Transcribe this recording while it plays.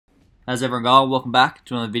How's everyone going? Welcome back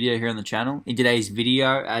to another video here on the channel. In today's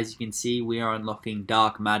video, as you can see, we are unlocking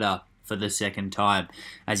Dark Matter for the second time.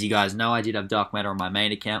 As you guys know, I did have Dark Matter on my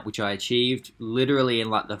main account, which I achieved literally in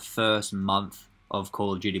like the first month of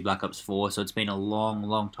Call of Duty Black Ops 4, so it's been a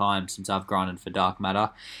long time since I've grinded for Dark Matter.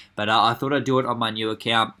 But I thought I'd do it on my new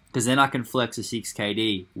account, because then I can flex a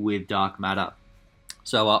 6KD with Dark Matter.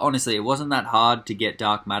 So honestly, it wasn't that hard to get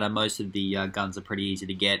Dark Matter. Most of the guns are pretty easy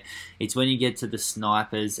to get. It's when you get to the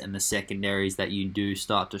snipers and the secondaries that you do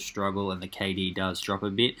start to struggle and the KD does drop a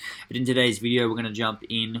bit. But in today's video, we're going to jump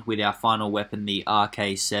in with our final weapon, the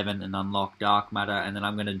RK7, and unlock Dark Matter. And then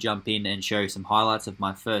I'm going to jump in and show you some highlights of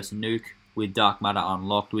my first nuke with Dark Matter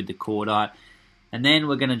unlocked with the Cordite. And then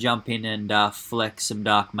we're going to jump in and flex some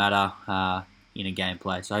Dark Matter in a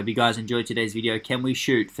gameplay. So I hope you guys enjoyed today's video. Can we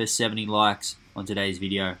shoot for 70 likes on today's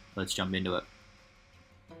video? Let's jump into it.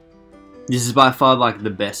 This is by far like the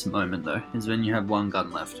best moment though, is when you have one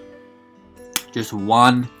gun left. Just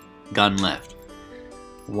one gun left.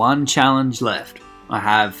 One challenge left. I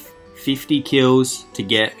have 50 kills to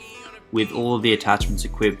get with all of the attachments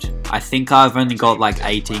equipped. I think I've only got like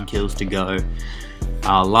 18 kills to go.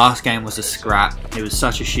 Last game was a scrap. It was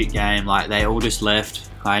such a shit game. Like, they all just left.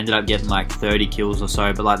 I ended up getting like 30 kills or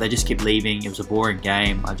so, but like they just kept leaving. It was a boring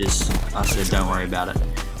game. I said don't worry about it.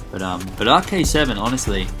 But RK7,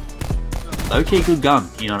 honestly, low-key good gun.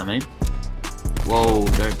 You know what I mean? Whoa!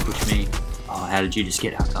 Don't push me. Oh, how did you just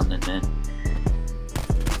get outgunned then, man?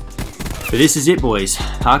 But this is it, boys.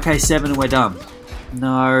 RK7 and we're done.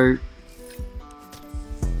 No,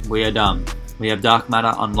 we are done. We have Dark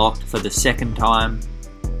Matter unlocked for the second time.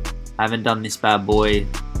 I haven't done this bad boy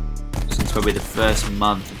since probably the first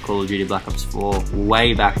month of Call of Duty Black Ops 4,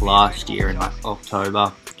 way back last year in like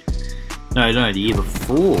October. No, the year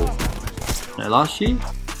before. No, last year?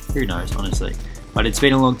 Who knows, honestly. But it's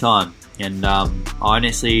been a long time, and I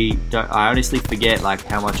honestly forget like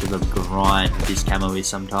how much of a grind this camo is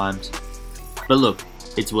sometimes. But look,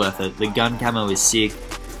 it's worth it. The gun camo is sick.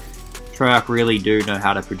 Treyarch really do know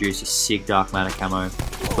how to produce a sick Dark Matter camo.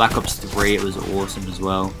 Black Ops 3, it was awesome as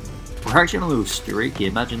well. We're actually on a little streak here,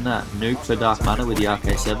 imagine that. Nuke for Dark Matter with the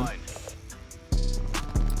RK7.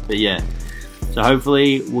 But yeah, so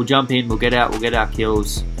hopefully we'll jump in, we'll get our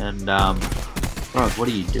kills, and bro, what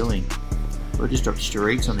are you doing? We'll just drop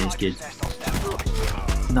streaks on these kids.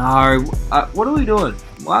 No, what are we doing?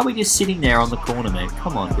 Why are we just sitting there on the corner, man?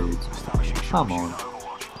 Come on, dudes. Come on.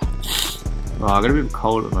 Oh, I got a bit of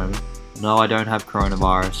cold at the moment. No, I don't have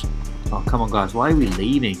coronavirus. Oh, come on, guys. Why are we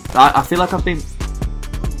leaving? I feel like I've been...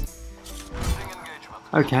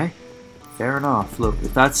 Okay, fair enough. Look,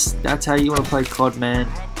 if that's how you want to play COD, man,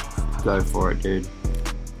 go for it, dude.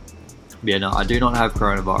 Yeah, no, I do not have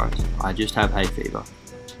coronavirus. I just have hay fever.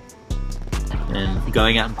 And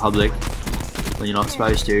going out in public when you're not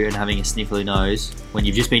supposed to and having a sniffly nose when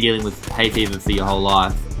you've just been dealing with hay fever for your whole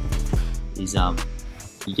life is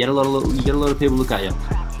you get a lot of people look at you.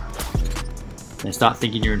 They start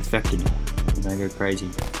thinking you're infected and they go crazy.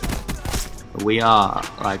 But we are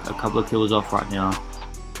like a couple of kills off right now.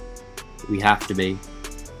 We have to be.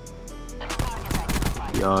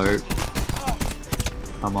 Yo.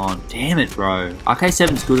 Come on. Damn it, bro.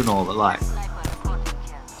 RK7's good and all, but like,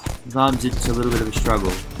 sometimes it's a little bit of a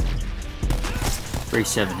struggle.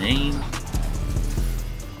 317.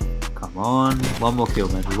 Come on. One more kill,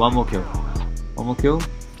 maybe. One more kill. One more kill?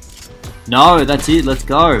 No, that's it. Let's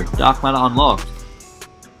go. Dark Matter unlocked.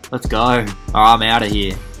 Let's go. Alright, I'm out of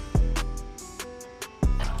here.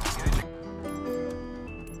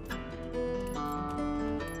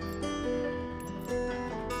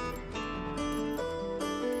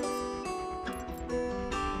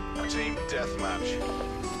 Team deathmatch.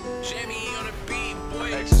 Jamie on a beat,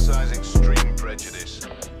 boy. Exercise extreme prejudice.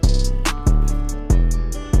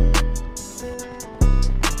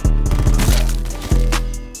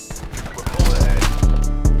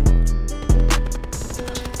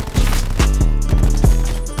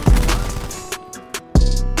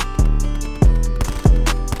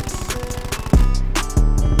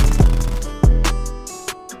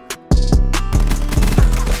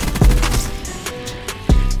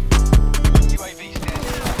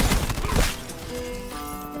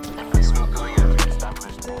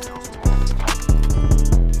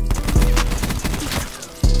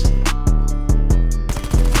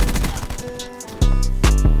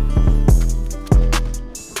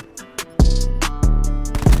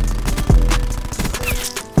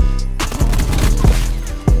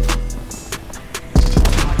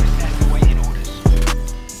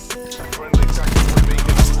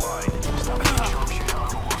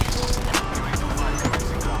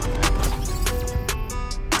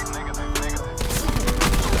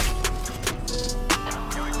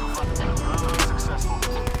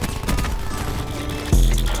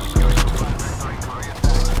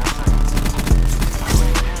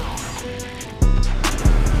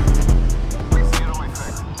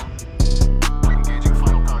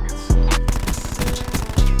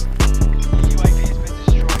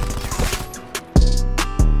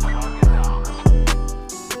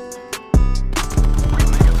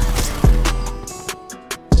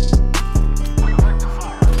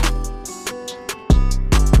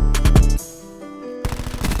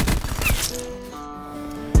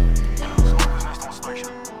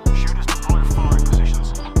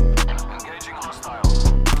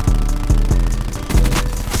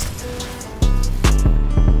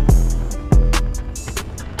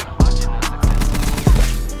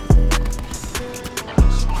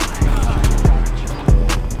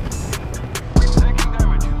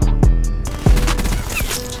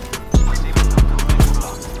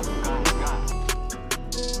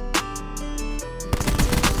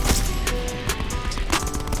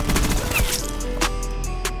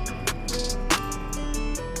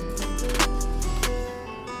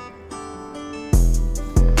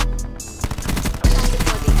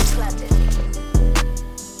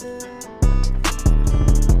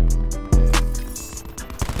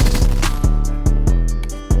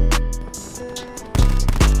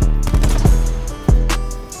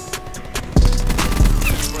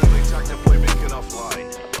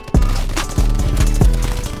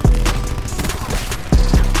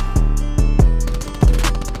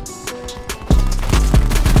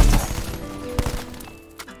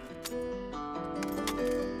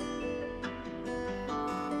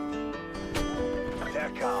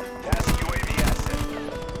 SATCOM. Passing UAV asset.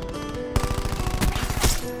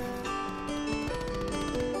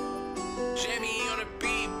 Jamie on a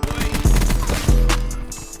beat, boy.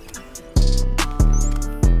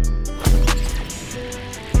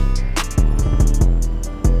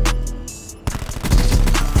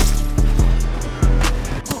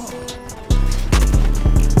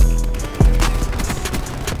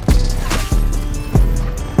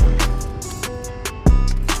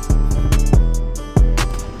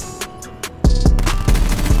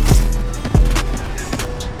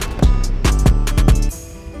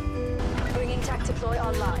 Bringing TAC deploy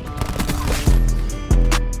online.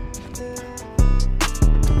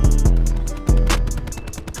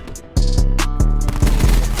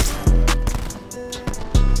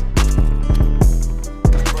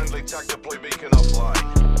 Friendly TAC deploy beacon offline.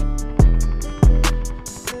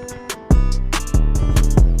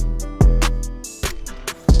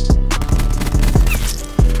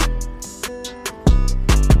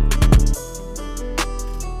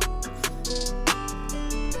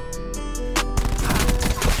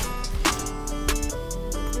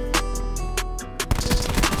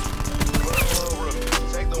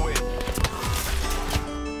 Take the win.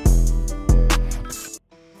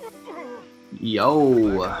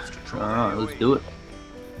 Yo, alright, let's do it.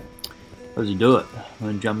 Let's do it. I'm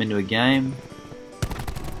gonna jump into a game.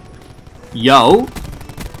 Yo,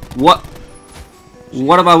 what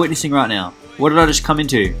am I witnessing right now? What did I just come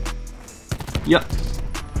into? Yup.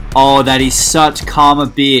 Oh, that is such karma,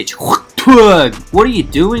 bitch. What are you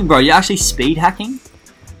doing, bro? You're actually speed hacking?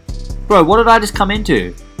 Bro, what did I just come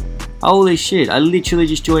into? Holy shit, I literally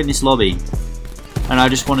just joined this lobby. And I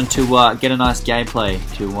just wanted to get a nice gameplay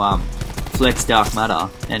to flex Dark Matter.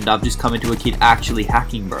 And I've just come into a kid actually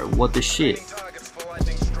hacking, bro. What the shit?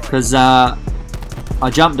 Because I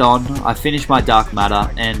jumped on, I finished my Dark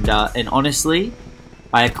Matter, and honestly,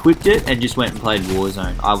 I equipped it and just went and played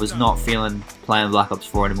Warzone. I was not feeling playing Black Ops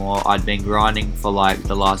 4 anymore. I'd been grinding for like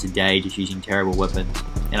the last day, just using terrible weapons,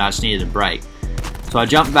 and I just needed a break. So I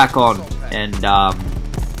jumped back on and got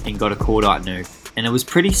a Cordite nuke, and it was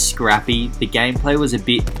pretty scrappy. The gameplay was a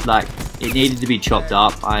bit like it needed to be chopped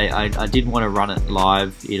up. I didn't want to run it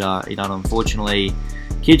live. It unfortunately,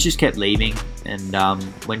 kids just kept leaving, and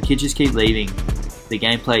when kids just keep leaving, the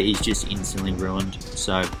gameplay is just instantly ruined.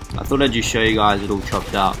 So I thought I'd just show you guys it all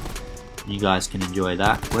chopped up. You guys can enjoy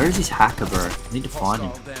that. Where is this hacker, bro? I need to find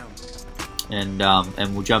him. And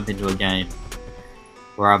we'll jump into a game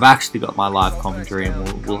where I've actually got my live commentary,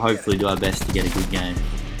 and we'll hopefully do our best to get a good game.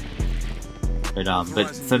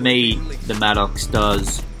 But for me, the Maddox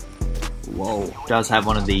does have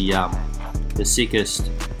one of the sickest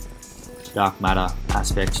Dark Matter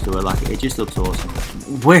aspects to it. Like, it just looks awesome.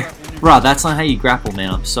 Bruh, that's not how you grapple, man.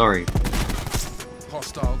 I'm sorry.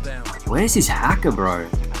 Where's this hacker, bro?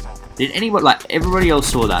 Did anyone, like, everybody else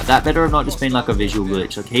saw that? That better have not just been like a visual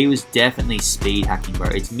glitch. Like, he was definitely speed hacking, bro.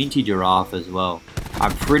 It's Minty Giraffe as well.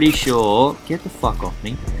 I'm pretty sure. Get the fuck off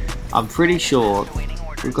me. I'm pretty sure.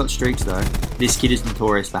 We've got streaks though. This kid is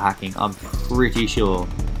notorious for hacking. I'm pretty sure.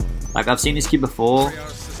 Like, I've seen this kid before,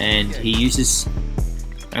 and he uses,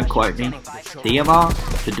 don't quote me, DMR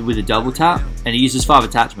with a double tap, and he uses 5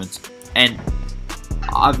 attachments. And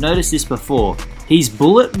I've noticed this before. His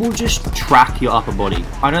bullet will just track your upper body.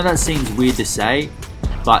 I know that seems weird to say,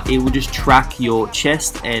 but it will just track your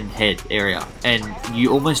chest and head area, and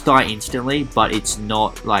you almost die instantly. But it's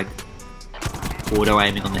not like auto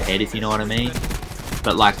aiming on the head, if you know what I mean.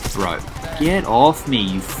 But like, bro, get off me,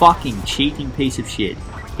 you fucking cheating piece of shit.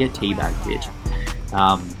 Get teabagged, bitch.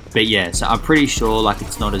 But yeah, so I'm pretty sure like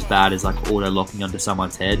it's not as bad as like auto locking onto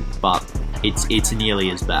someone's head, but it's nearly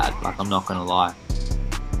as bad. Like, I'm not gonna lie.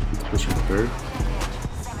 He's pushing through.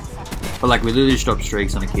 But like, we literally just dropped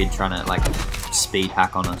streaks on a kid trying to like speed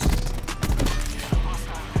hack on us.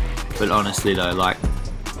 But honestly though, like,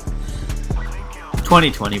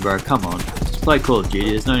 2020, bro, come on. Play Call of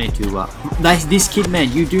Duty. There's no need to this kid,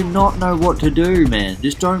 man, you do not know what to do, man.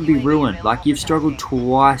 Just don't be ruined. Like, you've struggled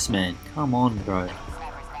twice, man. Come on, bro.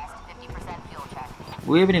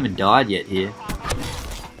 We haven't even died yet here.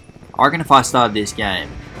 I reckon if I started this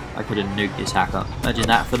game, I could have nuked this hacker. Imagine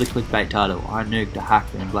that for the clickbait title. I nuked a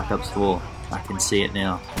hacker in Black Ops 4. I can see it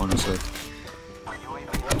now, honestly.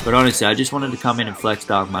 But honestly, I just wanted to come in and flex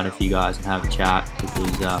Dark Matter for you guys and have a chat,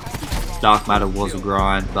 because Dark Matter was a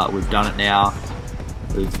grind, but we've done it now.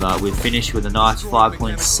 We've finished with a nice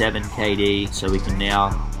 5.7 KD, so we can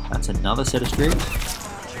now, that's another set of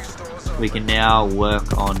streaks. We can now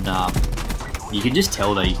work on, you can just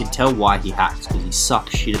tell though, you can tell why he hacks, because he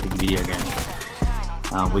sucks shit at the video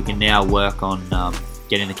game. We can now work on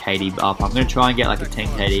getting the KD up. I'm going to try and get like a 10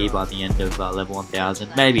 KD by the end of level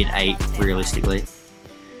 1000. Maybe an 8, realistically.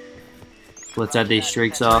 Let's add these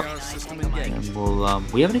streaks up. And we'll,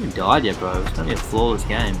 we haven't even died yet, bro. It's going to be a flawless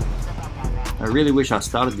game. I really wish I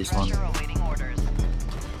started this one.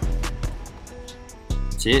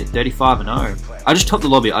 That's it, 35-0. I just topped the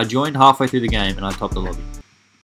lobby. I joined halfway through the game and I topped the lobby.